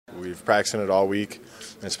We've practicing it all week.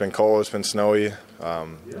 It's been cold. It's been snowy.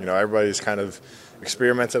 Everybody's kind of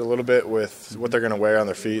experimented a little bit with what they're going to wear on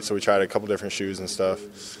their feet. So we tried a couple different shoes and stuff.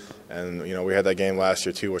 And, we had that game last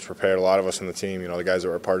year, too, which prepared a lot of us on the team, the guys that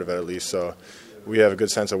were a part of it at least. So we have a good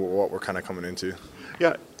sense of what we're kind of coming into.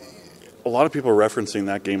 Yeah, a lot of people are referencing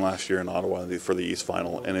that game last year in Ottawa for the East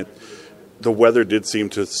Final. And the weather did seem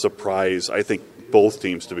to surprise, I think, both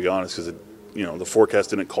teams, to be honest, because the forecast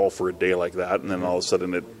didn't call for a day like that, and then all of a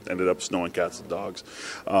sudden it ended up snowing cats and dogs.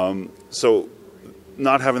 So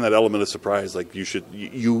not having that element of surprise, like you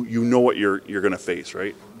know what you're going to face,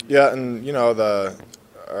 right? Yeah, and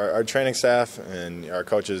our training staff and our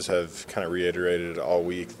coaches have kind of reiterated all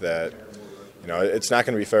week that it's not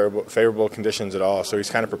going to be favorable conditions at all. So he's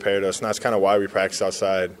kind of prepared us, and that's kind of why we practice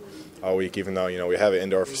outside all week, even though we have an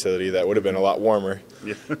indoor facility that would have been a lot warmer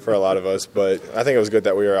for a lot of us. But I think it was good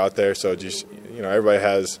that we were out there. So just everybody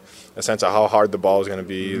has a sense of how hard the ball is going to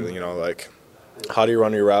be. Like how do you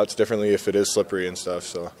run your routes differently if it is slippery and stuff.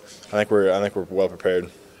 So I think we're well prepared.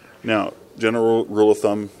 Now, general rule of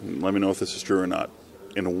thumb. Let me know if this is true or not.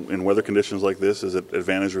 In weather conditions like this, is it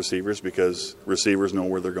advantage receivers because receivers know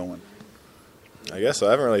where they're going? I guess so.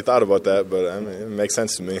 I haven't really thought about that, but it makes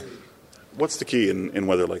sense to me. What's the key in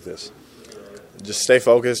weather like this? Just stay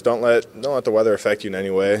focused. Don't let the weather affect you in any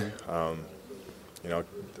way.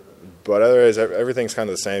 But otherwise, everything's kind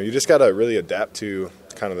of the same. You just got to really adapt to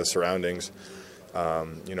kind of the surroundings.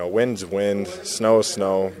 Wind's wind, snow is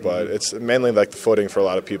snow, but it's mainly like the footing for a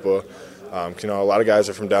lot of people. A lot of guys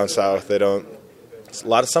are from down south.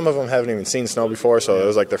 Some of them haven't even seen snow before, so it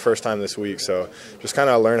was like their first time this week. So just kind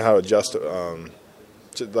of learn how to adjust,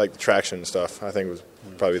 like traction and stuff. I think was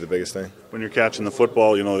probably the biggest thing. When you're catching the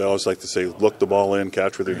football, they always like to say, look the ball in,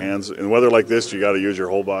 catch with your hands. In weather like this, you got to use your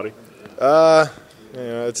whole body.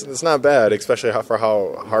 It's not bad, especially for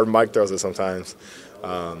how hard Mike throws it sometimes.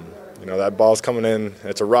 That ball's coming in.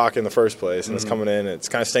 It's a rock in the first place, and it's coming in. It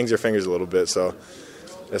kind of stings your fingers a little bit. So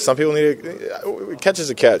if some people catch is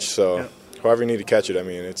a catch. So. Yeah. However you need to catch it,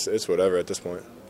 it's whatever at this point.